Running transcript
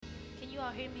all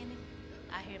hear me?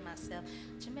 I hear myself.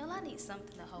 Jamil, I need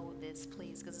something to hold this,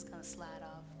 please, because it's going to slide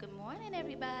off. Good morning,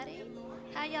 everybody.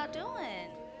 How y'all doing?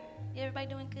 Everybody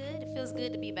doing good? It feels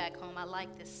good to be back home. I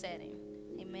like this setting.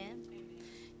 Amen.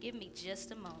 Give me just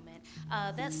a moment.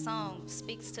 That song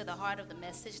speaks to the heart of the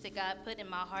message that God put in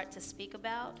my heart to speak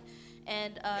about.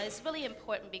 And it's really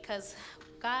important because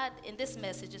God, in this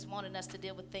message, is wanting us to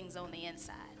deal with things on the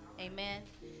inside. Amen.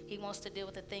 He wants to deal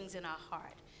with the things in our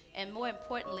heart. And more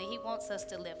importantly, He wants us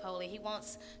to live holy. He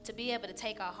wants to be able to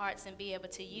take our hearts and be able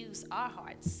to use our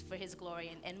hearts for His glory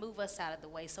and move us out of the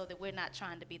way so that we're not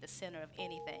trying to be the center of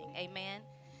anything. Amen.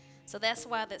 So that's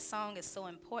why that song is so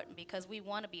important because we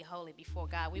want to be holy before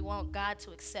God. We want God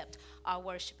to accept our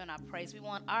worship and our praise. We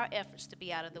want our efforts to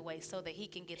be out of the way so that He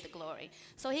can get the glory.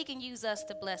 So He can use us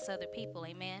to bless other people.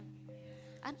 Amen.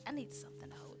 I need something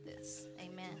to hold this.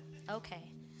 Amen.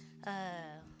 Okay.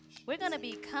 We're going to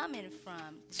be coming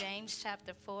from James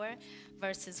chapter 4,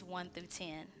 verses 1 through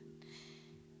 10.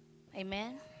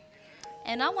 Amen.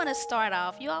 And I want to start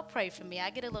off. You all pray for me. I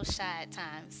get a little shy at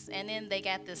times. And then they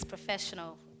got this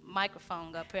professional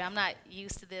microphone up here. I'm not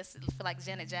used to this. I feel like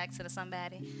Janet Jackson or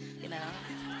somebody, you know.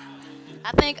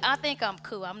 I think I'm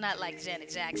cool. I'm not like Janet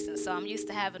Jackson, so I'm used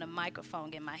to having a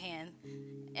microphone in my hand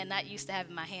and not used to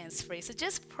having my hands free. So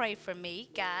just pray for me,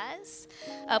 guys.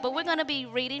 But we're going to be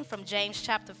reading from James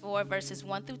chapter 4, verses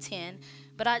 1 through 10.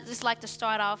 But I'd just like to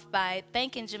start off by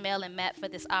thanking Jamel and Matt for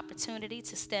this opportunity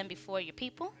to stand before your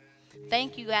people.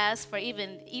 Thank you guys for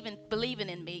even believing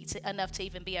in me enough to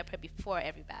even be up here before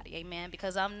everybody. Amen.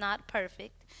 Because I'm not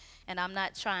perfect. And I'm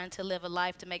not trying to live a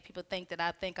life to make people think that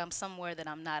I think I'm somewhere that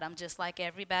I'm not. I'm just like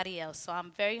everybody else. So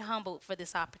I'm very humbled for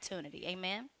this opportunity.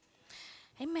 Amen.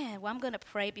 Amen. Well, I'm going to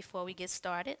pray before we get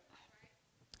started.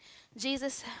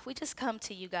 Jesus, we just come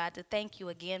to you, God, to thank you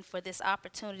again for this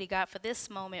opportunity, God, for this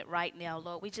moment right now,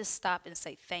 Lord. We just stop and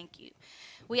say thank you.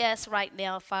 We ask right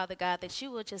now, Father God, that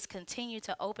you will just continue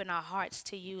to open our hearts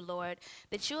to you, Lord,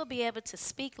 that you will be able to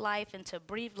speak life and to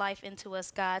breathe life into us,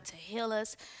 God, to heal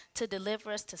us, to deliver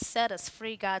us, to set us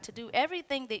free, God, to do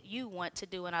everything that you want to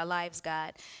do in our lives,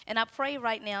 God. And I pray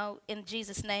right now in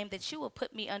Jesus' name that you will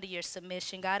put me under your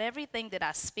submission, God. Everything that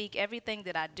I speak, everything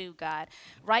that I do, God,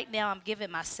 right now I'm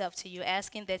giving myself to you,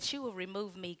 asking that you will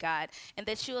remove me, God, and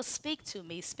that you will speak to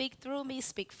me, speak through me,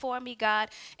 speak for me, God,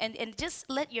 and just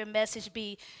let your message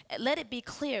be, let it be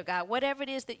clear, God. Whatever it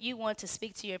is that you want to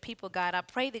speak to your people, God, I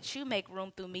pray that you make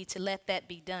room through me to let that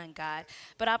be done, God.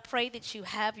 But I pray that you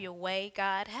have your way,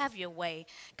 God, have your way.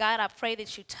 God, I pray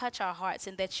that you touch our hearts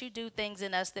and that you do things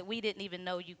in us that we didn't even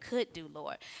know you could do,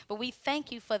 Lord. But we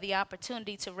thank you for the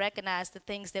opportunity to recognize the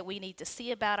things that we need to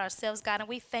see about ourselves, God, and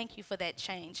we thank you for that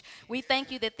change. We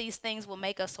thank you that these things will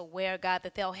make us aware, God,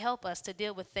 that they'll help us to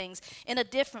deal with things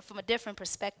from a different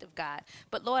perspective, God.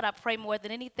 But Lord, I pray more than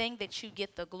anything that you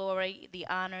get the glory, the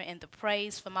honor, and the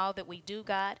praise from all that we do,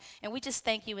 God. And we just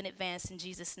thank you in advance in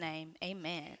Jesus' name.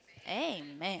 Amen.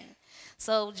 Amen.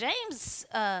 So James,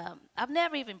 I've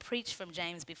never even preached from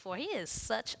James before. He is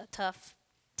such a tough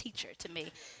teacher to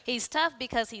me. He's tough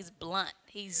because he's blunt.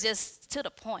 He's just to the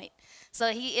point.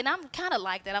 And I'm kind of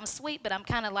like that. I'm sweet, but I'm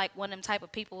kind of like one of them type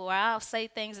of people where I'll say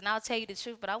things and I'll tell you the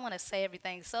truth, but I want to say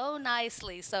everything so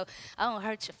nicely so I don't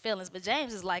hurt your feelings. But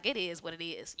James is like, it is what it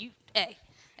is. Hey,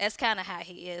 that's kind of how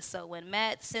he is. So when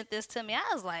Matt sent this to me,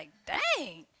 I was like,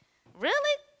 dang,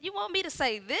 really? You want me to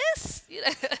say this?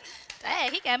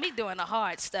 Dang, he got me doing the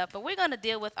hard stuff. But we're going to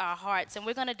deal with our hearts and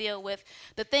we're going to deal with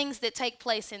the things that take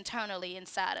place internally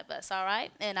inside of us, all right?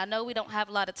 And I know we don't have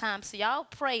a lot of time, so y'all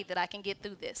pray that I can get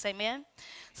through this, amen?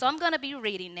 So I'm going to be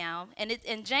reading now. And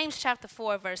in James chapter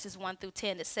 4, verses 1 through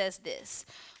 10, it says this: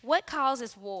 What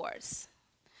causes wars?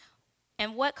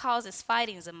 And what causes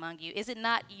fightings among you? Is it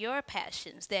not your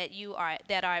passions that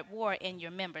are at war in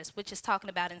your members, which is talking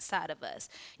about inside of us?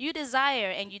 You desire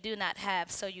and you do not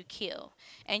have, so you kill.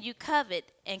 And you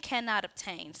covet and cannot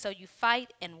obtain, so you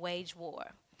fight and wage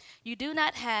war. You do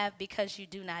not have because you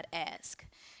do not ask.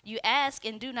 You ask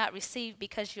and do not receive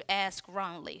because you ask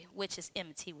wrongly, which is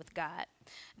enmity with God.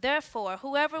 Therefore,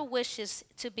 whoever wishes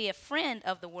to be a friend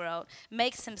of the world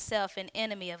makes himself an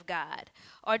enemy of God.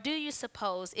 Or do you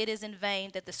suppose it is in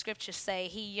vain that the scriptures say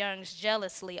he yearns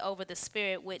jealously over the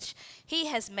Spirit which he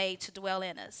has made to dwell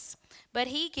in us? But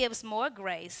he gives more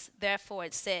grace. Therefore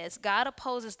it says, God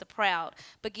opposes the proud,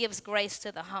 but gives grace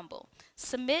to the humble.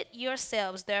 Submit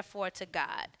yourselves therefore to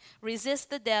God. Resist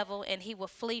the devil, and he will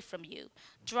flee from you.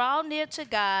 Draw near to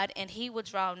God, and he will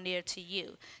draw near to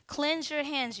you. Cleanse your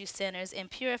hands, you sinners, and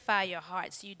purify your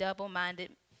hearts, you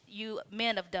double-minded, you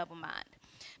men of double mind.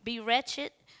 Be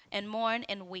wretched, and mourn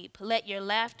and weep. Let your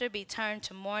laughter be turned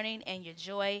to mourning and your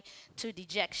joy to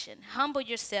dejection. Humble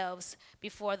yourselves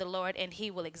before the Lord, and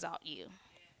he will exalt you.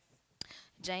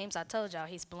 James, I told y'all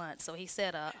he's blunt, so he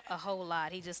said a whole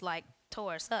lot. He just like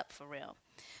tore us up for real.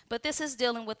 But this is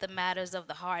dealing with the matters of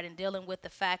the heart and dealing with the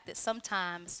fact that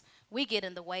sometimes we get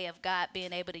in the way of God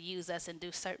being able to use us and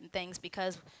do certain things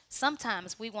because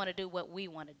sometimes we want to do what we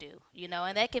want to do,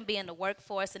 and that can be in the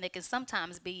workforce and it can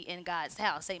sometimes be in God's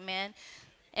house. Amen.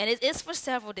 And it's for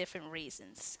several different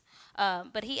reasons.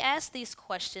 But he asked these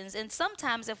questions, and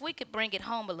sometimes if we could bring it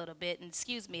home a little bit, and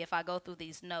excuse me if I go through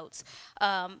these notes,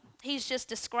 he's just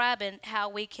describing how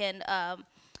we can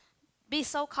be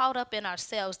so caught up in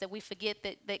ourselves that we forget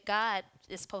that God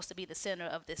is supposed to be the center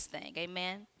of this thing.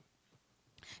 Amen.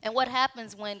 And what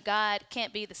happens when God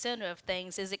can't be the center of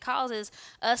things is it causes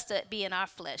us to be in our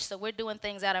flesh. So we're doing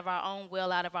things out of our own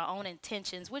will, out of our own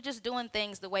intentions. We're just doing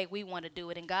things the way we want to do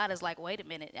it. And God is like, wait a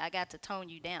minute, I got to tone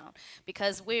you down.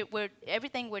 Because we're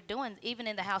everything we're doing, even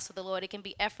in the house of the Lord, it can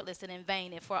be effortless and in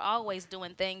vain if we're always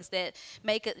doing things that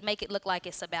make it look like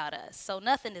it's about us. So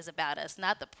nothing is about us.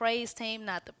 Not the praise team,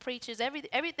 not the preachers.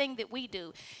 Everything that we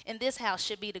do in this house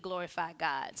should be to glorify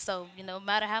God. So, no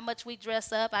matter how much we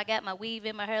dress up, I got my weave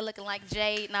in my hair looking like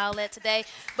Jade and all that today,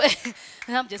 but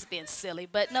I'm just being silly.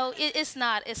 But no, it's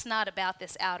not about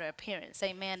this outer appearance.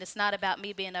 Amen. It's not about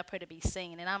me being up here to be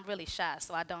seen, and I'm really shy,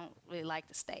 so I don't really like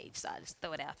the stage, so I just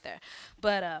throw it out there.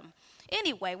 But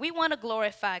anyway, we want to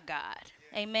glorify God.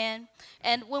 Amen.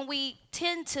 And when we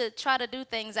tend to try to do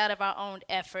things out of our own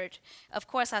effort, of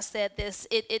course I said this,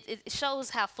 it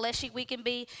shows how fleshy we can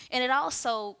be, and it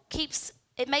also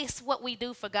it makes what we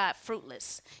do for God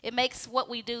fruitless. It makes what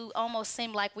we do almost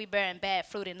seem like we're bearing bad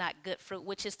fruit and not good fruit,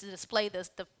 which is to display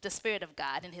the Spirit of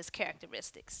God and his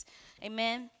characteristics.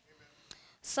 Amen?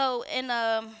 So in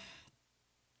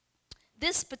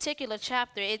this particular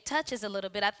chapter, it touches a little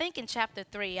bit. I think in chapter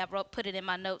 3, put it in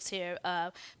my notes here,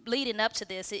 leading up to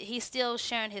this, he's still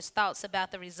sharing his thoughts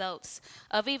about the results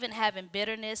of even having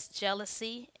bitterness,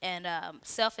 jealousy, and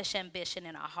selfish ambition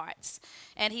in our hearts.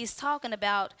 And he's talking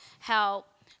about how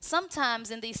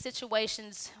sometimes in these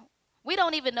situations, we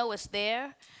don't even know it's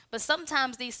there, but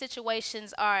sometimes these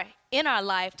situations are in our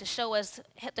life to show us,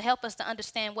 to help us to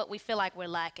understand what we feel like we're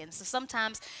lacking. So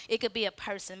sometimes it could be a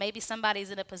person. Maybe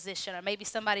somebody's in a position, or maybe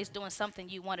somebody's doing something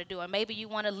you want to do, or maybe you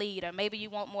want to lead, or maybe you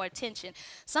want more attention.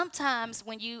 Sometimes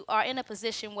when you are in a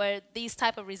position where these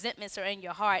type of resentments are in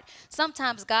your heart,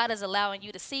 sometimes God is allowing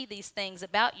you to see these things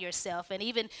about yourself and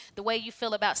even the way you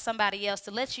feel about somebody else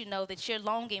to let you know that you're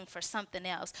longing for something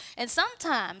else. And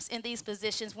sometimes in these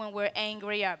positions when we're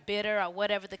angry or bitter or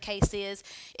whatever the case is,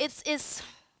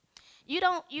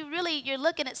 you're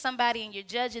looking at somebody and you're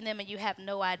judging them and you have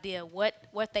no idea what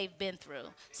they've been through.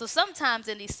 So sometimes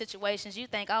in these situations you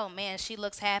think, oh man, she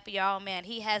looks happy, or oh man,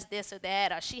 he has this or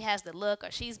that, or she has the look,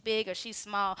 or she's big or she's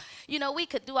small. We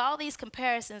could do all these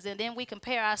comparisons, and then we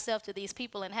compare ourselves to these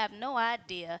people and have no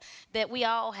idea that we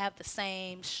all have the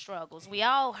same struggles. We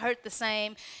all hurt the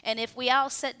same, and if we all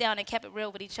sat down and kept it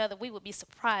real with each other, we would be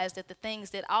surprised at the things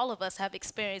that all of us have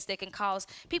experienced that can cause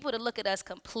people to look at us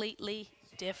completely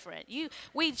different.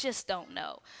 We just don't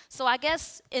know. So I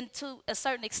guess, to a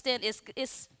certain extent,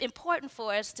 it's important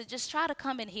for us to just try to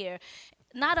come in here,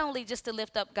 not only just to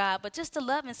lift up God, but just to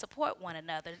love and support one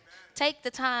another. Take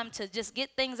the time to just get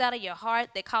things out of your heart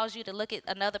that cause you to look at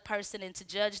another person and to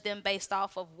judge them based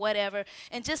off of whatever,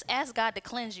 and just ask God to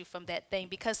cleanse you from that thing,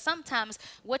 because sometimes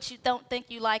what you don't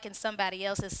think you like in somebody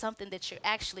else is something that you're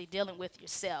actually dealing with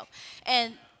yourself.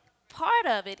 And part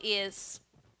of it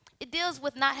deals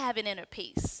with not having inner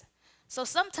peace. So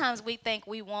sometimes we think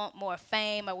we want more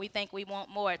fame, or we think we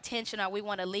want more attention, or we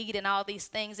want to lead in all these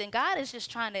things. And God is just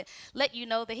trying to let you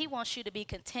know that he wants you to be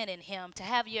content in him, to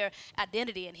have your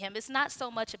identity in him. It's not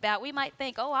so much about, we might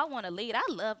think, oh, I want to lead. I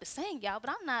love to sing, y'all, but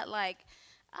I'm not like,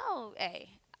 oh, hey.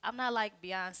 I'm not like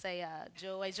Beyonce,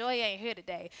 Joy. Joy ain't here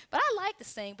today. But I like to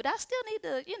sing, but I still need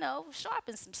to,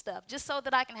 sharpen some stuff just so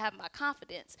that I can have my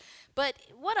confidence. But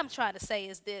what I'm trying to say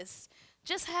is this.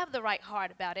 Just have the right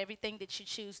heart about everything that you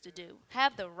choose to do.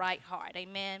 Have the right heart.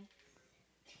 Amen.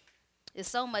 There's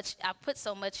so much, I put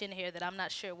so much in here that I'm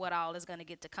not sure what all is going to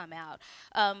get to come out.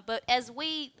 But as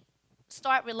we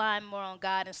start relying more on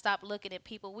God and stop looking at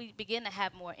people, we begin to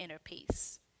have more inner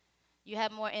peace. You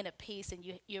have more inner peace, and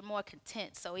you're more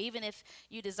content. So even if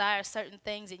you desire certain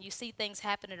things and you see things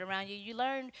happening around you, you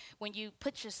learn when you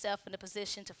put yourself in a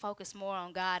position to focus more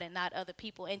on God and not other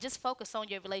people, and just focus on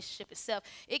your relationship itself.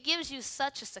 It gives you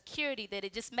such a security that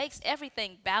it just makes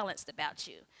everything balanced about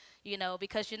you.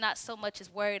 because you're not so much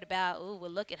as worried about, oh, well,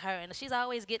 look at her. And she's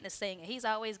always getting to sing, and he's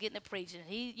always getting to preach.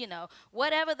 And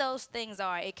whatever those things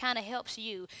are, it kind of helps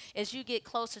you as you get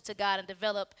closer to God and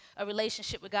develop a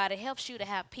relationship with God. It helps you to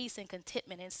have peace and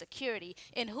contentment and security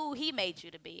in who he made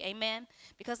you to be. Amen?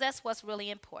 Because that's what's really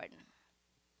important.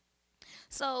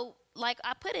 So, like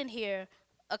I put in here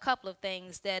a couple of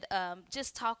things that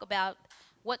just talk about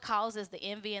what causes the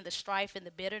envy and the strife and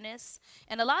the bitterness.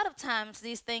 And a lot of times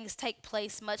these things take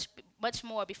place much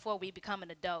more before we become an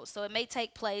adult. So it may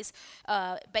take place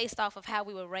based off of how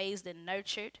we were raised and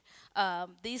nurtured.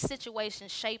 These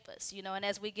situations shape us, and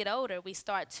as we get older, we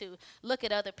start to look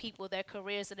at other people, their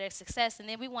careers and their success, and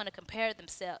then we want to compare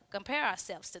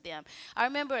ourselves to them. I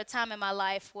remember a time in my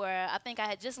life where I think I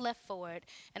had just left Ford,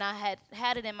 and I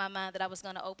had it in my mind that I was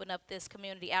going to open up this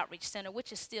community outreach center,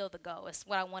 which is still the goal. It's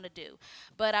what I want to do.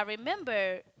 But I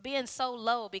remember being so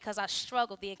low because I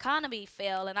struggled. The economy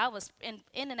fell, and I was in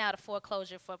and out of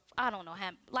foreclosure for, I don't know,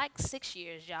 like 6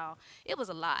 years, y'all. It was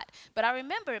a lot. But I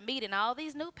remember meeting all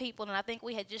these new people, and I think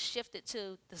we had just shifted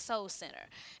to the Soul Center.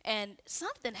 And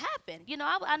something happened.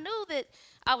 I knew that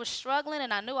I was struggling,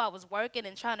 and I knew I was working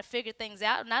and trying to figure things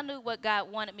out, and I knew what God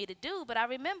wanted me to do. But I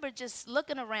remember just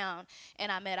looking around,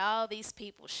 and I met all these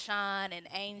people, Sean and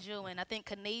Angel, and I think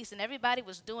Kenise, and everybody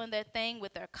was doing their thing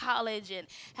with their college and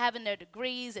having their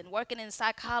degrees and working in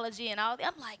psychology and all that.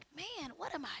 I'm like, man,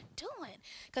 what am I doing?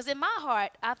 Because in my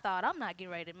heart, I thought, I'm not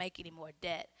getting ready to make any more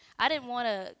debt. I didn't want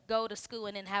to go to school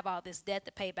and then have all this debt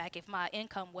to pay back if my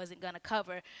income wasn't going to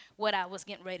cover what I was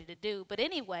getting ready to do. But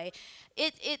anyway,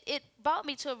 it brought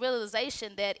me to a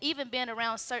realization that even being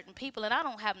around certain people, and I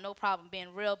don't have no problem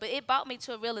being real, but it brought me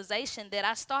to a realization that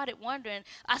I started wondering,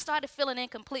 I started feeling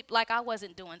incomplete, like I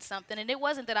wasn't doing something. And it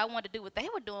wasn't that I wanted to do what they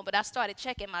were doing, but I started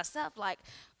checking myself like,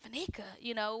 Vanika,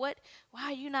 why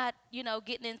are you not,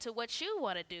 getting into what you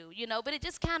want to do, But it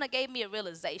just kind of gave me a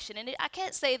realization. And I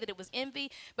can't say that it was envy,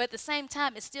 but at the same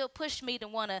time, it still pushed me to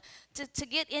want to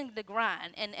get in the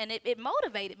grind. And it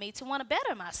motivated me to want to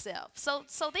better myself. So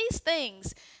these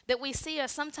things that we see are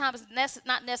sometimes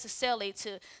not necessarily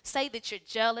to say that you're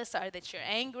jealous or that you're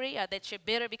angry or that you're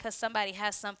bitter because somebody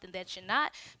has something that you're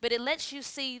not, but it lets you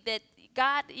see that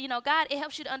God, it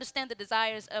helps you to understand the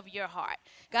desires of your heart.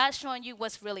 God's showing you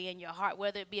what's really in your heart,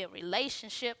 whether it be a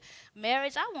relationship,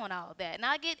 marriage. I want all that.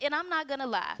 And I'm not going to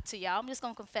lie to y'all. I'm just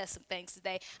going to confess some things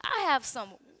today. I have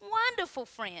some wonderful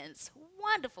friends,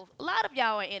 wonderful. A lot of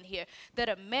y'all are in here that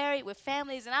are married with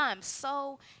families, and I am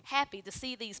so happy to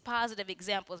see these positive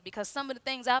examples because some of the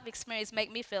things I've experienced make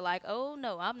me feel like, oh,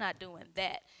 no, I'm not doing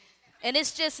that. And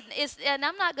and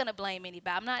I'm not going to blame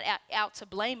anybody. I'm not out to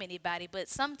blame anybody, but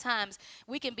sometimes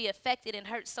we can be affected and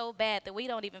hurt so bad that we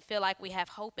don't even feel like we have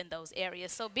hope in those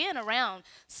areas. So being around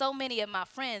so many of my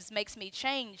friends makes me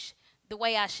change the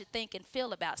way I should think and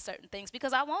feel about certain things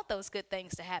because I want those good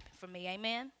things to happen for me.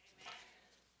 Amen?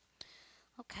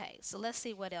 Okay, so let's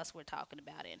see what else we're talking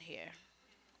about in here.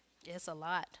 It's a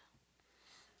lot.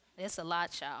 It's a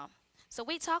lot, y'all. So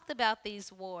we talked about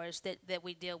these wars that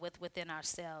we deal with within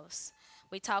ourselves.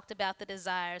 We talked about the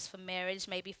desires for marriage,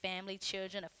 maybe family,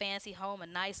 children, a fancy home, a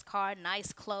nice car,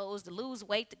 nice clothes, to lose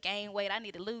weight, to gain weight. I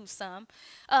need to lose some.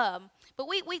 But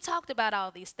we talked about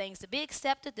all these things, to be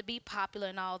accepted, to be popular,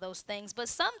 and all those things. But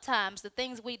sometimes the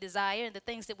things we desire and the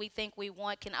things that we think we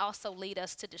want can also lead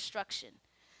us to destruction.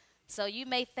 So you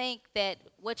may think that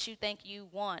what you think you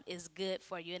want is good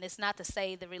for you, and it's not to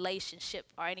say the relationship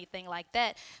or anything like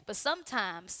that, but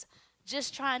sometimes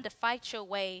just trying to fight your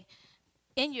way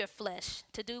in your flesh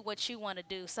to do what you want to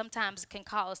do sometimes can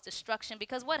cause destruction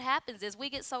because what happens is we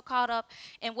get so caught up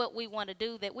in what we want to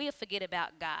do that we'll forget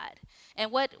about God. And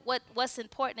what's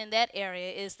important in that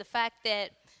area is the fact that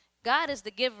God is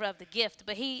the giver of the gift,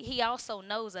 but he also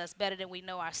knows us better than we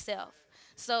know ourselves.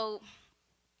 So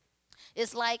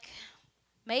it's like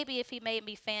maybe if he made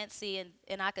me fancy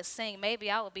and I could sing, maybe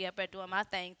I would be up there doing my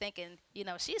thing thinking,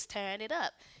 she's tearing it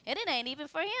up. And it ain't even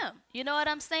for him. You know what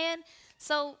I'm saying?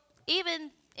 So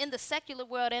even in the secular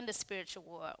world and the spiritual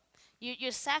world,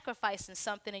 you're sacrificing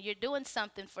something and you're doing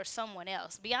something for someone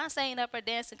else. Beyonce ain't up there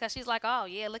dancing because she's like, oh,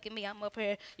 yeah, look at me. I'm up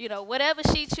here, whatever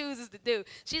she chooses to do.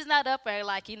 She's not up there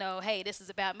like, hey, this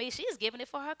is about me. She's giving it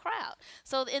for her crowd.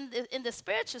 So in the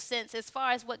spiritual sense, as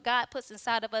far as what God puts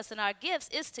inside of us and our gifts,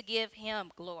 is to give him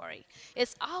glory.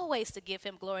 It's always to give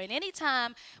him glory. And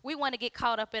anytime we want to get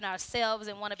caught up in ourselves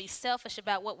and want to be selfish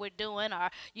about what we're doing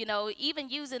or, even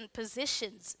using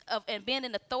positions and being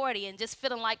in authority and just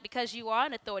feeling like because you are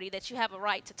in authority that you have a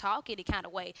right to talk any kind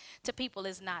of way to people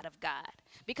is not of God.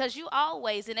 Because you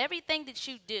always, in everything that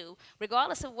you do,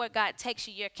 regardless of where God takes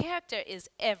you, your character is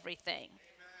everything.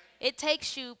 It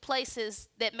takes you places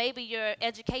that maybe your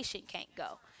education can't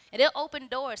go. And it'll open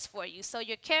doors for you. So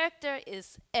your character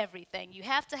is everything. You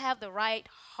have to have the right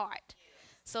heart.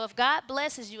 So if God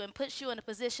blesses you and puts you in a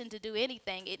position to do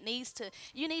anything,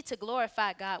 you need to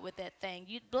glorify God with that thing.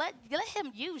 Let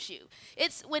him use you.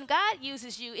 It's when God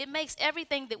uses you, it makes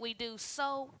everything that we do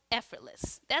so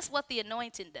effortless. That's what the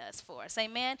anointing does for us.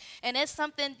 Amen. And it's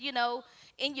something,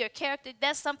 in your character,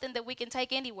 that's something that we can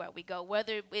take anywhere we go,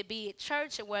 whether it be at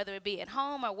church or whether it be at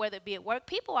home or whether it be at work.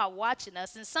 People are watching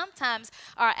us, and sometimes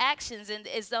our actions, and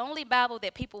it's the only Bible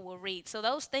that people will read. So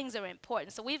those things are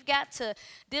important. So we've got to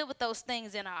deal with those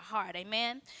things in our heart.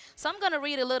 Amen. So I'm going to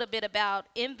read a little bit about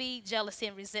envy, jealousy,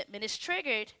 and resentment. It's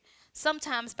triggered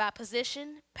sometimes by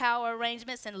position, power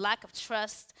arrangements, and lack of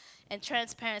trust and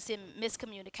transparency and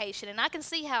miscommunication. And I can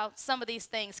see how some of these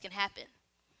things can happen.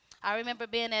 I remember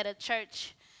being at a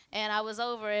church and I was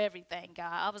over everything,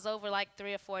 God. I was over like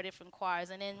 3 or 4 different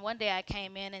choirs. And then one day I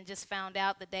came in and just found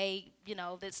out the day,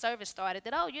 that service started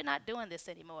that, oh, you're not doing this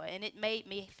anymore. And it made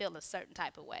me feel a certain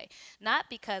type of way. Not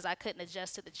because I couldn't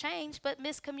adjust to the change, but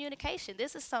miscommunication.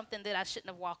 This is something that I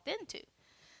shouldn't have walked into.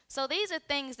 So these are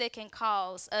things that can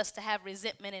cause us to have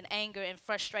resentment and anger and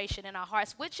frustration in our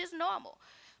hearts, which is normal.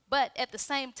 But at the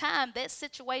same time, that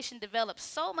situation developed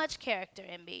so much character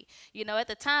in me. At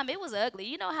the time, it was ugly.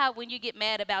 You know how when you get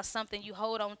mad about something, you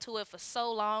hold on to it for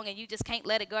so long and you just can't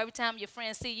let it go. Every time your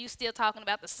friends see you still talking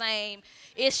about the same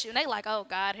issue, and they like, oh,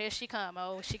 God, here she come.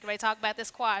 Oh, she can ready to talk about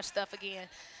this choir stuff again.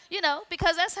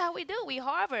 Because that's how we do. We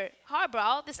harbor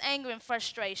all this anger and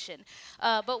frustration.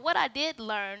 But what I did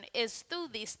learn is through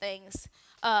these things,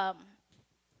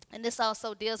 and this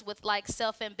also deals with like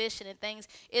self-ambition and things,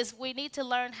 is we need to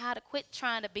learn how to quit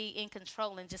trying to be in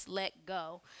control and just let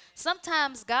go.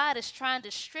 Sometimes God is trying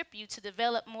to strip you to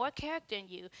develop more character in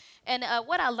you. And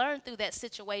what I learned through that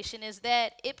situation is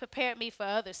that it prepared me for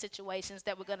other situations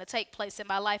that were going to take place in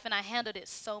my life, and I handled it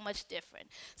so much different.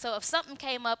 So if something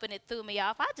came up and it threw me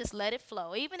off, I just let it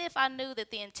flow. Even if I knew that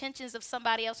the intentions of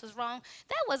somebody else was wrong,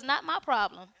 that was not my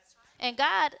problem. And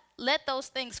God let those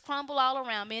things crumble all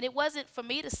around me. And it wasn't for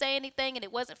me to say anything, and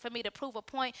it wasn't for me to prove a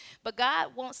point. But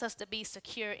God wants us to be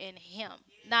secure in him.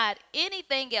 Not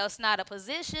anything else, not a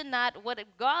position,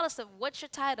 regardless of what your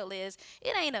title is.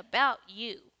 It ain't about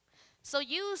you. So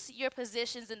use your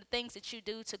positions and the things that you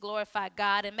do to glorify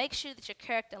God, and make sure that your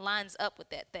character lines up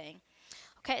with that thing.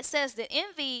 Okay, it says that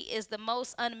envy is the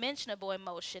most unmentionable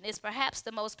emotion. It's perhaps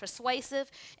the most persuasive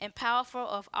and powerful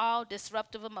of all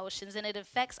disruptive emotions, and it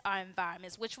affects our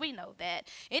environments, which we know that.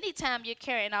 Anytime you're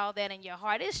carrying all that in your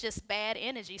heart, it's just bad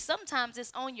energy. Sometimes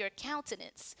it's on your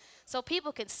countenance, so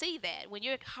people can see that. When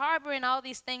you're harboring all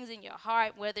these things in your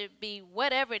heart, whether it be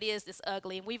whatever it is that's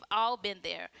ugly, and we've all been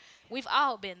there. We've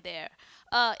all been there.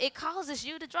 It causes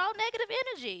you to draw negative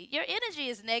energy. Your energy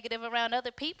is negative around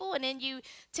other people, and then you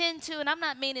tend to, and I'm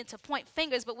not meaning to point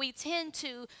fingers, but we tend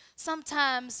to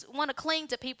sometimes want to cling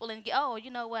to people and get, oh,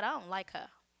 you know what, I don't like her.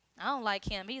 I don't like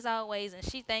him. He's always, and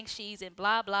she thinks she's, and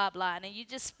blah, blah, blah. And then you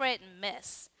just spreading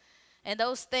mess. And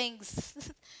those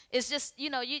things, it's just, you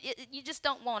just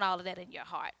don't want all of that in your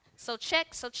heart. So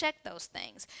check those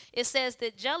things. It says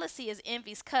that jealousy is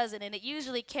envy's cousin, and it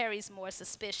usually carries more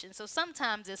suspicion. So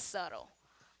sometimes it's subtle,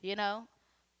 you know.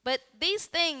 But these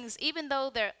things, even though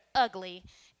they're ugly,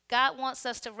 God wants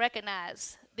us to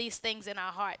recognize these things in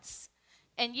our hearts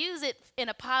and use it in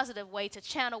a positive way to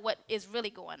channel what is really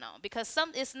going on. Because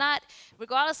it's not,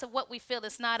 regardless of what we feel,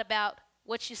 it's not about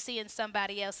what you see in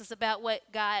somebody else. It's about what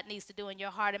God needs to do in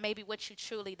your heart and maybe what you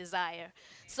truly desire.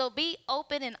 So be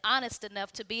open and honest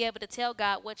enough to be able to tell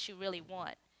God what you really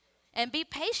want. And be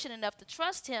patient enough to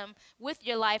trust him with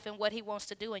your life and what he wants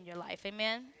to do in your life.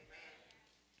 Amen?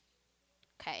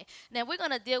 Okay. Now we're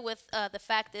going to deal with the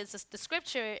fact that the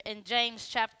scripture in James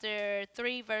chapter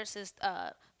 3 verses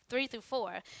 3 through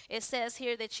 4, it says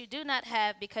here that you do not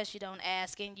have because you don't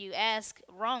ask, and you ask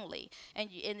wrongly. And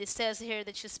it says here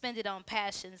that you spend it on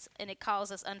passions, and it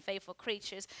calls us unfaithful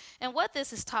creatures. And what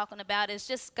this is talking about is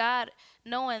just God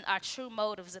knowing our true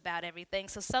motives about everything.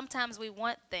 So sometimes we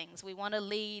want things. We want to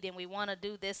lead, and we want to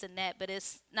do this and that, but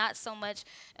it's not so much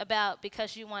about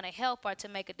because you want to help or to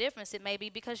make a difference. It may be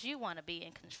because you want to be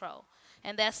in control.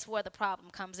 And that's where the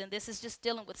problem comes in. This is just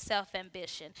dealing with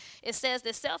self-ambition. It says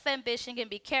that self-ambition can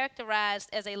be characterized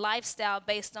as a lifestyle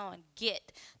based on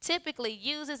get, typically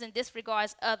uses and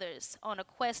disregards others on a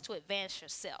quest to advance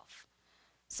yourself.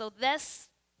 So that's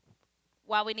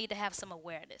why we need to have some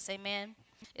awareness. Amen.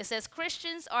 It says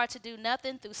Christians are to do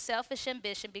nothing through selfish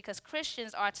ambition because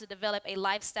Christians are to develop a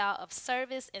lifestyle of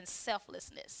service and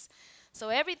selflessness. So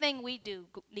everything we do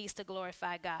needs to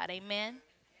glorify God. Amen.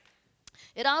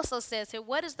 It also says here,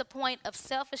 what is the point of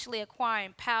selfishly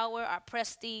acquiring power or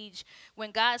prestige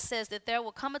when God says that there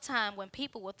will come a time when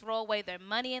people will throw away their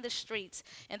money in the streets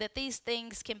and that these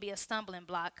things can be a stumbling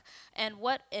block? And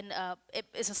it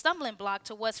is a stumbling block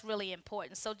to what's really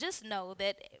important. So just know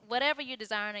that whatever you're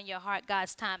desiring in your heart,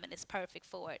 God's timing is perfect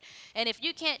for it. And if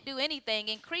you can't do anything,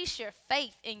 increase your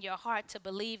faith in your heart to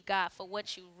believe God for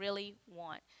what you really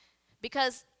want.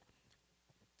 Because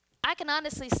I can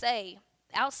honestly say,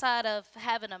 outside of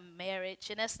having a marriage,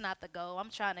 and that's not the goal. I'm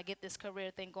trying to get this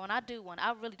career thing going. I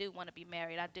really do want to be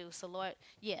married. I do. So Lord,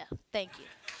 yeah, thank you.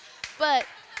 But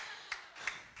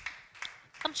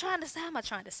how am I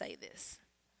trying to say this?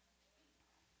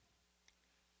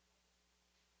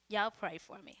 Y'all pray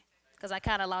for me, because I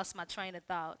kind of lost my train of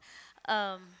thought.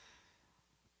 Um,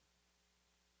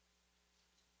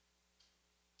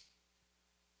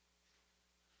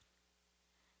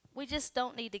 we just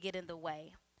don't need to get in the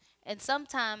way. And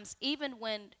sometimes, even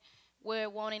when we're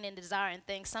wanting and desiring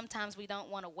things, sometimes we don't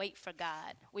want to wait for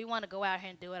God. We want to go out here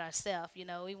and do it ourselves.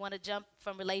 We want to jump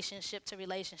from relationship to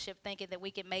relationship thinking that we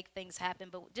can make things happen,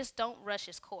 but just don't rush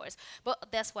his course. But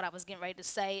that's what I was getting ready to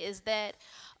say, is that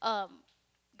um,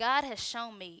 God has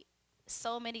shown me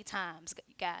so many times,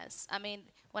 guys. I mean,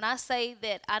 when I say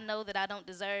that I know that I don't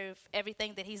deserve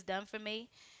everything that he's done for me,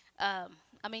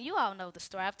 I mean, you all know the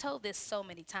story. I've told this so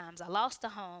many times. I lost a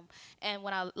home, and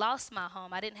when I lost my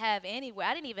home, I didn't have anywhere.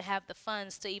 I didn't even have the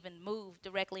funds to even move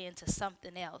directly into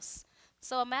something else.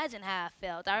 So imagine how I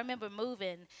felt. I remember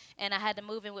moving, and I had to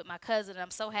move in with my cousin, and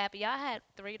I'm so happy. I had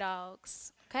 3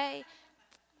 dogs, okay?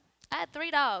 I had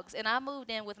 3 dogs, and I moved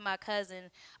in with my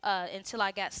cousin until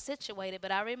I got situated.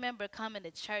 But I remember coming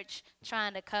to church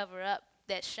trying to cover up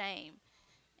that shame.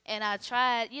 And I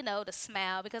tried, to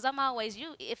smile, because I'm always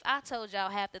you. If I told y'all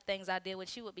half the things I did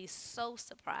with you, would be so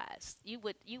surprised. You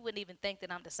wouldn't even think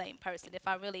that I'm the same person if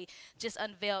I really just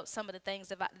unveiled some of the things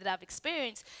that I've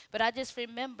experienced. But I just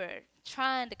remember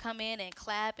trying to come in and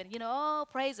clap and oh,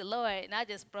 praise the Lord, and I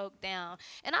just broke down.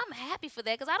 And I'm happy for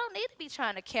that, because I don't need to be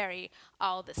trying to carry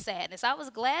all the sadness. I was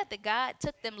glad that God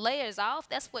took them layers off.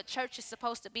 That's what church is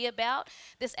supposed to be about.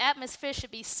 This atmosphere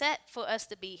should be set for us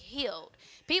to be healed.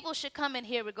 People should come in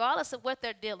here regardless of what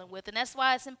they're dealing with, and that's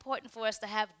why it's important for us to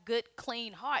have good,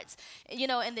 clean hearts.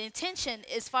 And the intention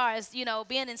as far as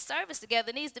being in service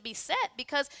together needs to be set,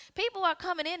 because people are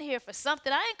coming in here for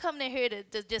something. I ain't coming in here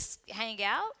to just hang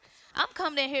out. I'm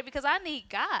coming in here because I need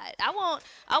God. I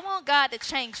want God to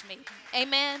change me.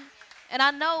 Amen. And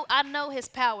I know his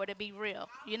power to be real.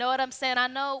 You know what I'm saying? I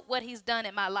know what he's done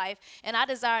in my life, and I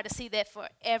desire to see that for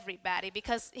everybody,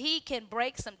 because he can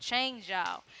break some chains,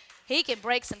 y'all. He can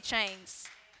break some chains.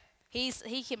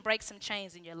 He can break some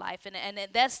chains in your life, and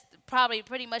that's probably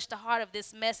pretty much the heart of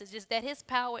this message, is that his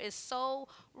power is so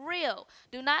real.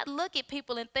 Do not look at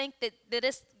people and think that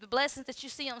it's the blessings that you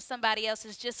see on somebody else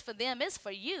is just for them. It's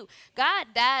for you. God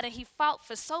died and he fought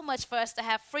for so much for us to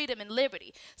have freedom and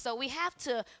liberty. So we have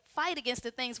to fight against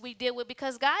the things we deal with,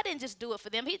 because God didn't just do it for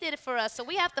them. He did it for us. So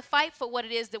we have to fight for what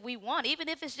it is that we want, even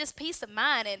if it's just peace of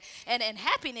mind and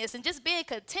happiness and just being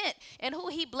content in who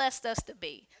he blessed us to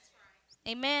be.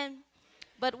 Amen.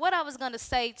 But what I was going to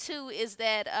say too is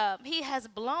that he has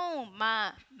blown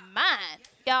my mind,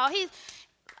 y'all.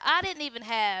 I didn't even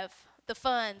have the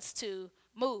funds to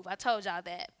move. I told y'all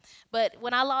that. But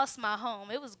when I lost my home,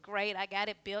 it was great. I got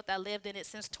it built. I lived in it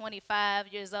since 25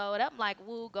 years old. I'm like,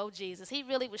 woo, go Jesus. He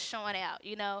really was showing out.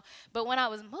 But when I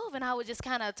was moving, I would just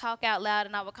kind of talk out loud,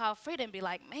 and I would call Frida and be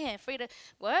like, man, Frida,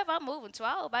 wherever I'm moving to,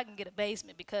 I hope I can get a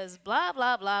basement, because blah,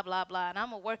 blah, blah, blah, blah. And I'm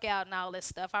going to work out and all this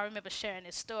stuff. I remember sharing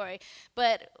this story.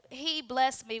 But he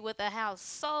blessed me with a house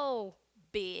so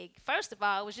big. First of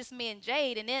all, it was just me and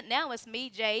Jade, and then now it's me,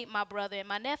 Jade, my brother, and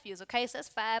my nephews. Okay, so that's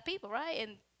 5 people, right?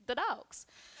 And the dogs.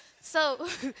 So,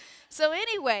 so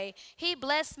anyway, he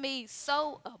blessed me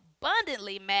so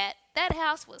abundantly, Matt. That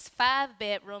house was 5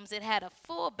 bedrooms. It had a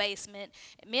full basement.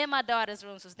 Me and my daughter's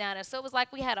rooms was down there. So it was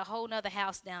like we had a whole nother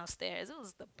house downstairs. It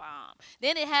was the bomb.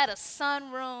 Then it had a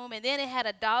sunroom, and then it had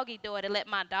a doggy door to let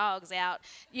my dogs out,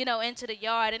 into the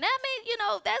yard. And I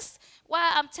mean, that's why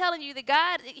I'm telling you that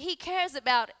God, he cares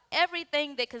about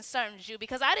everything that concerns you,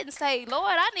 because I didn't say,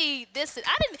 Lord, I need this.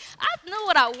 I knew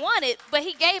what I wanted, but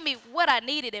he gave me what I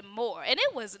needed and more. And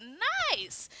it was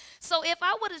nice. So if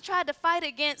I would have tried to fight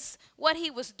against what he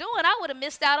was doing, I would have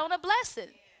missed out on a blessing.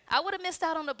 I would have missed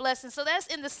out on the blessing. So that's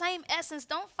in the same essence.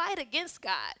 Don't fight against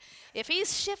God. If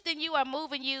he's shifting you or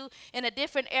moving you in a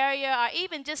different area, or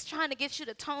even just trying to get you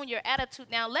to tone your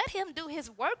attitude down, let him do his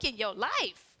work in your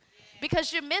life,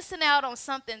 because you're missing out on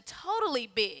something totally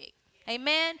big.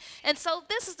 Amen. And so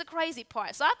this is the crazy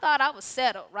part. So I thought I was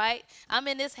settled, right? I'm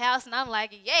in this house and I'm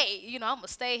like, yay, I'm going to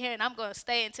stay here and I'm going to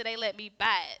stay until they let me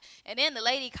buy it. And then the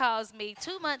lady calls me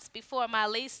 2 months before my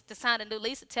lease to sign a new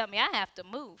lease to tell me I have to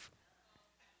move.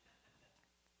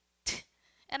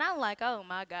 And I'm like, oh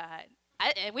my God.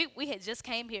 And we had just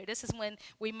came here. This is when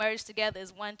we merged together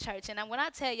as one church. And when I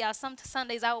tell y'all, some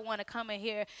Sundays I would want to come in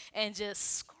here and just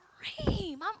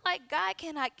scream. I'm like, God,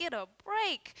 can I get a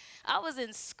break? I was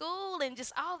in school and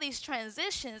just all these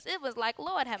transitions. It was like,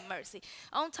 Lord have mercy.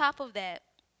 On top of that,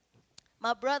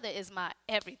 my brother is my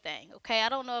everything, okay? I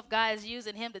don't know if God is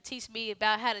using him to teach me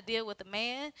about how to deal with a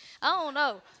man. I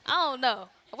don't know.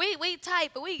 We tight,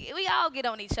 but we all get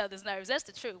on each other's nerves. That's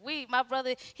the truth. My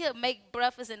brother, he'll make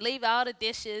breakfast and leave all the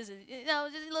dishes and,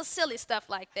 just little silly stuff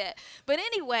like that. But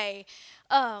anyway,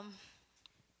 um,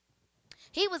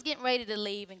 he was getting ready to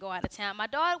leave and go out of town. My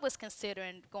daughter was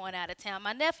considering going out of town.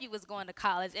 My nephew was going to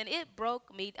college, and it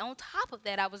broke me. On top of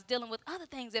that, I was dealing with other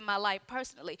things in my life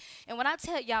personally. And when I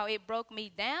tell y'all it broke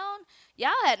me down,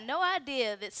 y'all had no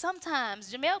idea that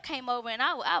sometimes Jamel came over and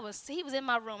he was in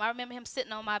my room. I remember him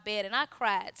sitting on my bed, and I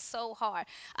cried so hard.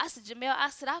 I said, Jamel,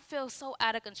 I feel so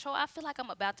out of control. I feel like I'm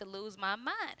about to lose my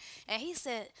mind. And he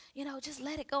said, just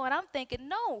let it go. And I'm thinking,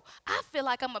 no, I feel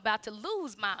like I'm about to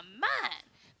lose my mind.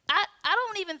 I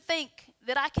don't even think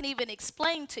that I can even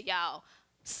explain to y'all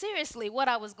seriously what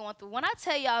I was going through. When I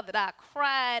tell y'all that I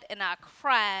cried and I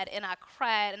cried and I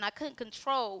cried and I couldn't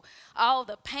control all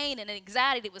the pain and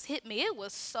anxiety that was hitting me, it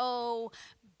was so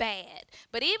bad.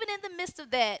 But even in the midst of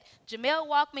that, Jamel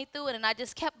walked me through it, and I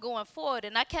just kept going forward,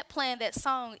 and I kept playing that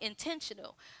song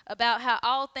Intentional about how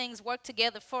all things work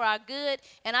together for our good,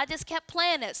 and I just kept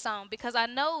playing that song because I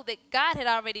know that God had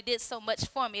already did so much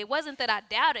for me. It wasn't that I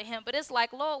doubted him, but it's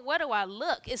like, Lord, where do I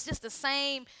look? It's just the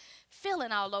same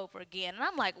feeling all over again. And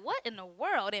I'm like, what in the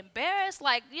world? Embarrassed?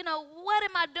 Like, what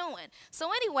am I doing? So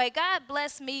anyway, God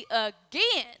blessed me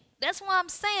again. That's why I'm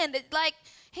saying that, like,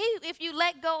 if you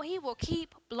let go, he will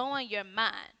keep blowing your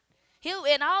mind.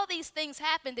 And all these things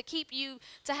happen to keep you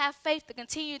to have faith to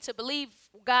continue to believe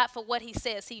God for what he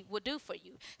says he will do for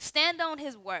you. Stand on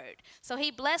his word. So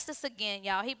he blessed us again,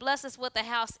 y'all. He blessed us with a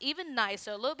house even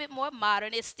nicer, a little bit more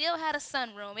modern. It still had a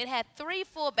sunroom. It had 3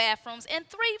 full bathrooms and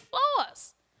 3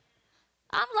 floors.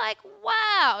 I'm like,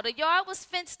 wow, the yard was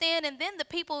fenced in, and then the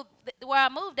people where I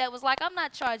moved at was like, I'm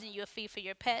not charging you a fee for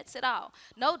your pets at all.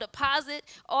 No deposit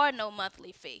or no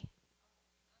monthly fee.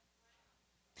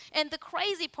 And the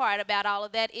crazy part about all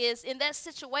of that is, in that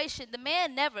situation, the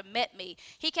man never met me.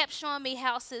 He kept showing me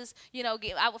houses.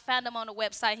 I would find them on the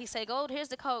website. He said, "Go, here's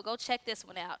the code. Go check this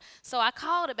one out." So I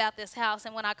called about this house,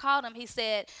 and when I called him, he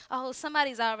said, "Oh,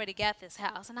 somebody's already got this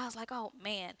house." And I was like, "Oh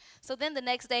man." So then the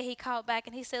next day he called back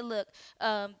and he said, "Look,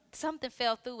 something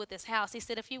fell through with this house." He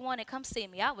said, "If you want it, come see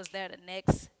me." I was there the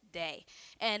next day,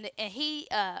 and he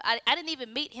I didn't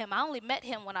even meet him. I only met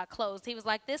him when I closed. He was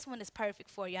like, "This one is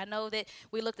perfect for you. I know that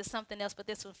we looked at something else, but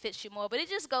this one fits you more." But it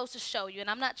just goes to show you, and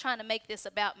I'm not trying to make this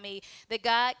about me, that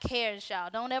God cares, y'all.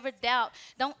 Don't ever doubt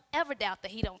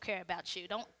that he don't care about you.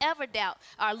 Don't ever doubt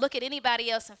or look at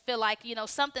anybody else and feel like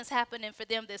something's happening for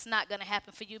them that's not going to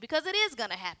happen for you, because it is going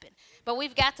to happen. But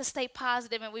we've got to stay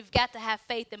positive, and we've got to have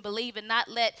faith and believe, and not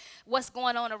let what's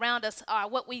going on around us or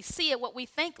what we see or what we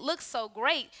think looks so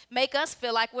great make us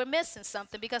feel like we're missing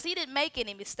something, because he didn't make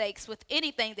any mistakes with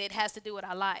anything that has to do with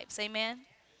our lives. Amen.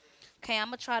 Okay, I'm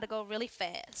going to try to go really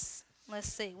fast. Let's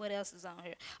see what else is on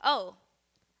here. Oh,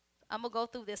 I'm going to go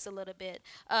through this a little bit.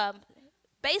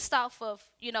 Based off of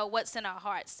what's in our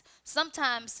hearts,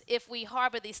 sometimes if we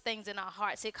harbor these things in our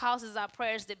hearts, it causes our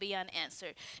prayers to be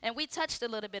unanswered. And we touched a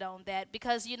little bit on that,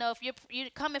 because if you're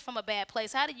coming from a bad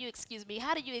place, how do you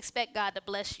expect God to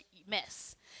bless you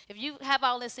mess? If you have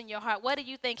all this in your heart, what do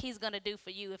you think he's going to do for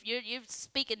you? If you're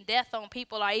speaking death on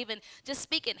people, or even just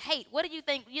speaking hate, what do you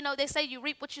think? They say you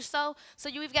reap what you sow. So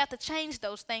we've got to change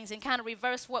those things and kind of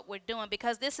reverse what we're doing,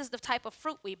 because this is the type of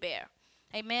fruit we bear.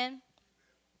 Amen.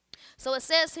 So it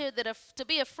says here that to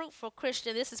be a fruitful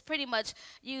Christian, this is pretty much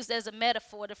used as a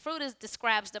metaphor. The fruit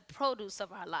describes the produce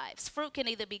of our lives. Fruit can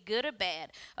either be good or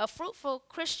bad. A fruitful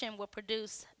Christian will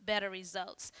produce better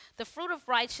results. The fruit of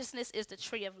righteousness is the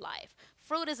tree of life.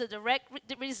 Fruit is a direct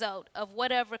result of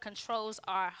whatever controls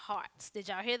our hearts. Did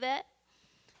y'all hear that?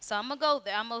 So I'm going to go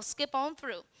there. I'm going to skip on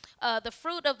through. The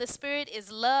fruit of the Spirit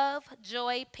is love,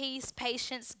 joy, peace,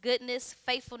 patience, goodness,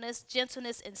 faithfulness,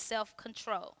 gentleness, and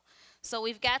self-control. So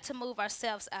we've got to move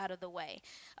ourselves out of the way.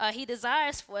 He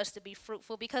desires for us to be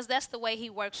fruitful, because that's the way he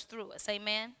works through us.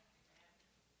 Amen?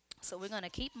 So we're going to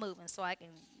keep moving so I can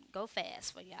go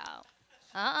fast for y'all.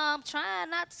 I'm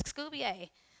trying not to, Scooby A.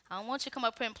 I don't want you to come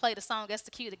up here and play the song. That's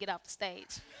the cue to get off the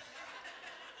stage.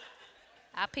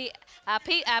 I peep, I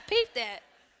peep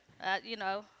that. You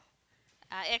know,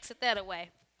 I exit that away.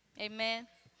 Amen.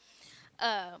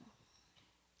 Um,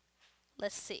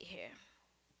 let's see here.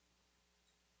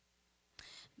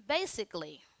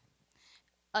 Basically,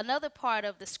 another part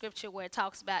of the scripture where it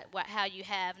talks about how you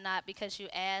have not because you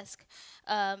ask,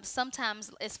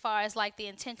 sometimes as far as like the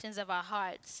intentions of our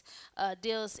hearts,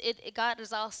 God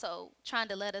is also trying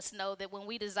to let us know that when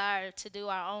we desire to do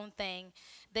our own thing,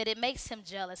 that it makes him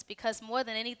jealous, because more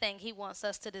than anything he wants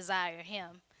us to desire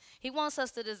him. He wants us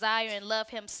to desire and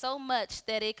love him so much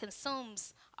that it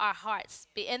consumes our hearts.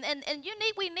 And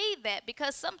we need that,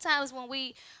 because sometimes when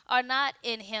we are not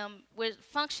in him, we're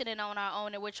functioning on our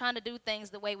own and we're trying to do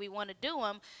things the way we want to do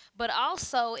them. But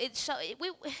also it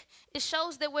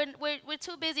shows that we're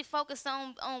too busy focused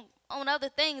on other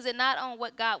things and not on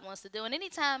what God wants to do. And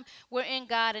anytime we're in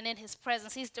God and in his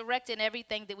presence, he's directing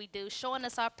everything that we do, showing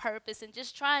us our purpose and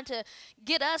just trying to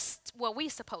get us where we're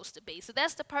supposed to be. So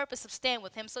that's the purpose of staying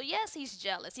with him. So yes, he's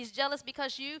jealous. He's jealous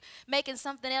because you making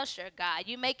something else your God.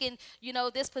 You making,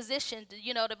 this position,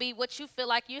 to be what you feel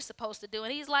like you're supposed to do.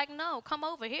 And he's like, no, come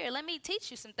over here. Let me teach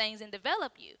you some things and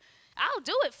develop you. I'll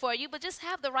do it for you, but just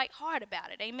have the right heart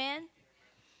about it. Amen.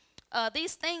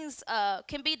 These things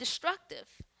can be destructive,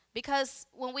 because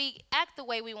when we act the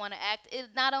way we want to act, it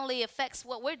not only affects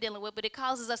what we're dealing with, but it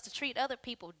causes us to treat other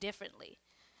people differently.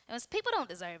 And people don't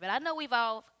deserve it. I know we've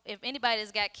all, if anybody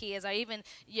that's got kids or even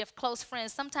your close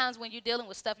friends, sometimes when you're dealing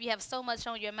with stuff, you have so much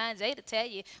on your mind. Jay to tell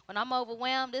you, when I'm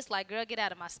overwhelmed, it's like, girl, get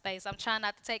out of my space. I'm trying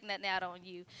not to take nothing out on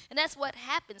you. And that's what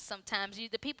happens sometimes.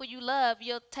 The people you love,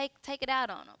 you'll take it out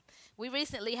on them. We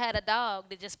recently had a dog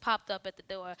that just popped up at the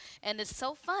door, and it's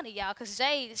so funny, y'all, because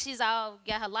Jay, she's all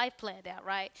got her life planned out,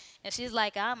 right? And she's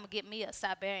like, I'm going to get me a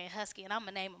Siberian Husky, and I'm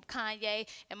going to name him Kanye,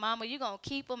 and Mama, you going to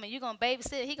keep him, and you going to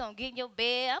babysit, he going to get in your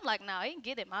bed. I'm like, no, he can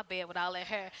get in my bed with all that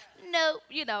hair. Nope,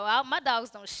 my dogs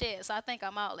don't shed, so I think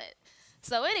I'm all that.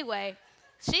 So anyway,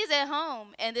 she's at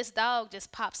home, and this dog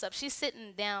just pops up. She's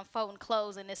sitting down folding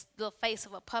clothes, and this little face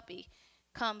of a puppy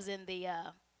comes in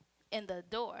the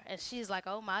door, and she's like,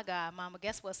 oh my God, Mama,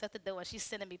 guess what's at the door? She's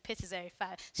sending me pictures every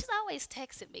 5. She's always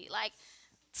texting me, like,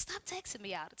 stop texting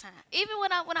me all the time. Even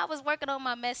when I was working on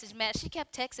my message match, she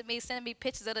kept texting me, sending me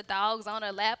pictures of the dogs on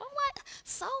her lap. I'm like,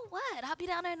 so what? I'll be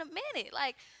down there in a minute.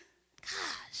 Like,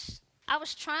 gosh, I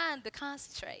was trying to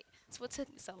concentrate. That's what took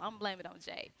me so long. I'm blaming it on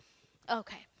Jay.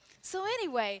 Okay. So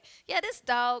anyway, yeah, this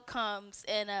dog comes,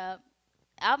 and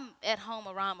I'm at home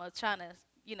Arama trying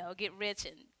to, get rich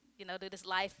and, do this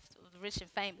life rich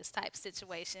and famous type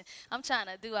situation. I'm trying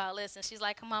to do all this, and she's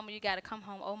like, Mama, you got to come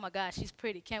home. Oh, my gosh, she's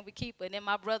pretty. Can we keep her? And then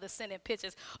my brother sending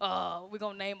pictures. Oh, we're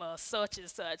going to name her such and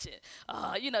such.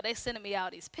 And, they sending me all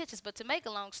these pictures. But to make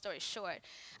a long story short,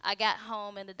 I got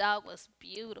home, and the dog was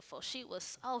beautiful. She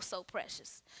was oh so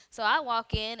precious. So I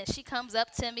walk in, and she comes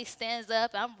up to me, stands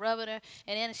up. I'm rubbing her,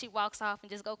 and then she walks off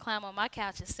and just go climb on my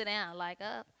couch and sit down like,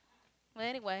 well,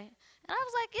 anyway, and I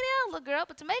was like, get down, little girl.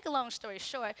 But to make a long story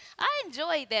short, I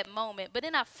enjoyed that moment. But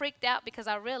then I freaked out because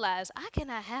I realized I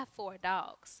cannot have 4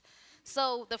 dogs.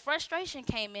 So the frustration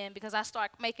came in because I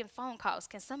started making phone calls.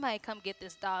 Can somebody come get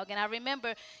this dog? And I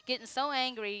remember getting so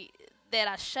angry that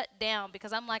I shut down,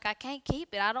 because I'm like, I can't keep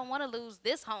it. I don't want to lose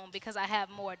this home because I have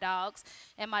more dogs.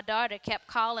 And my daughter kept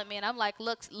calling me, and I'm like,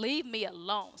 look, leave me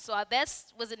alone. So that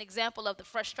was an example of the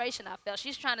frustration I felt.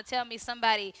 She's trying to tell me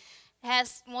somebody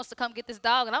wants to come get this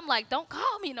dog, and I'm like, don't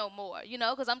call me no more,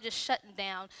 because I'm just shutting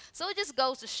down. So it just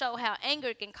goes to show how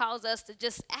anger can cause us to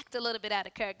just act a little bit out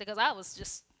of character, because I was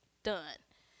just done.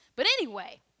 But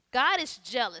anyway, God is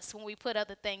jealous when we put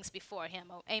other things before him.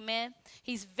 Amen.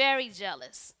 He's very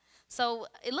jealous. So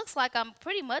it looks like I'm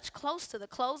pretty much close to the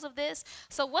close of this.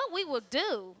 So what we will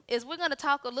do is we're going to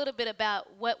talk a little bit about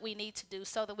what we need to do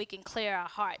so that we can clear our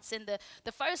hearts. And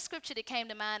the first scripture that came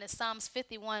to mind is Psalms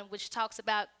 51, which talks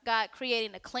about God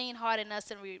creating a clean heart in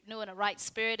us and renewing a right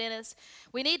spirit in us.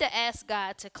 We need to ask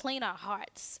God to clean our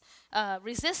hearts.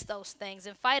 Resist those things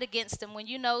and fight against them when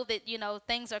you know that,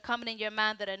 things are coming in your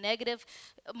mind that are negative.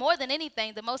 More than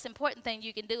anything, the most important thing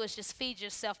you can do is just feed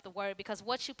yourself the word, because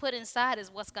what you put inside is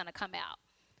what's going to come out.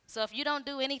 So if you don't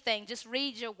do anything, just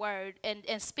read your word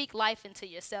and speak life into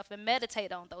yourself and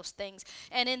meditate on those things.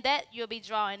 And in that, you'll be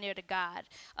drawing near to God.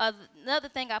 Another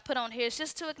thing I put on here is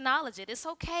just to acknowledge it. It's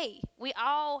okay. We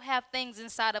all have things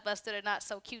inside of us that are not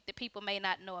so cute that people may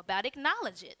not know about.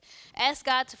 Acknowledge it. Ask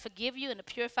God to forgive you and to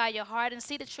purify your heart and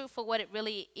see the truth for what it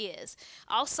really is.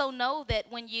 Also know that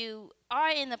when you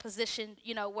are in a position,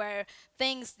 where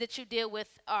things that you deal with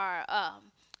are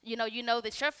you know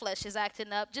that your flesh is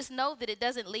acting up, just know that it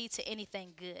doesn't lead to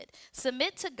anything good.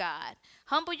 Submit to God.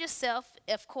 Humble yourself,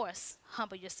 of course.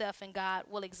 Humble yourself, and God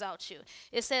will exalt you.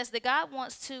 It says that God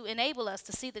wants to enable us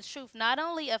to see the truth, not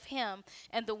only of Him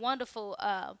and the wonderful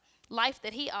life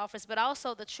that He offers, but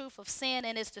also the truth of sin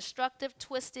and its destructive,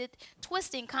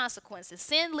 twisting consequences.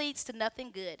 Sin leads to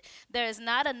nothing good. There is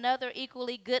not another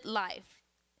equally good life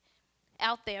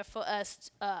out there for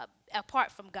us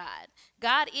apart from God.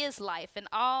 God is life, and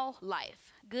all life,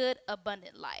 good,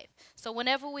 abundant life. So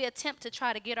whenever we attempt to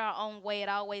try to get our own way, it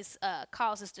always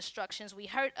causes destructions. We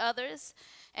hurt others,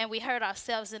 and we hurt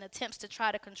ourselves in attempts to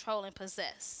try to control and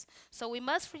possess. So we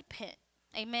must repent.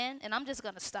 Amen. And I'm just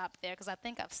going to stop there because I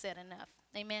think I've said enough.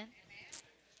 Amen.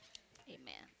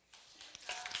 Amen.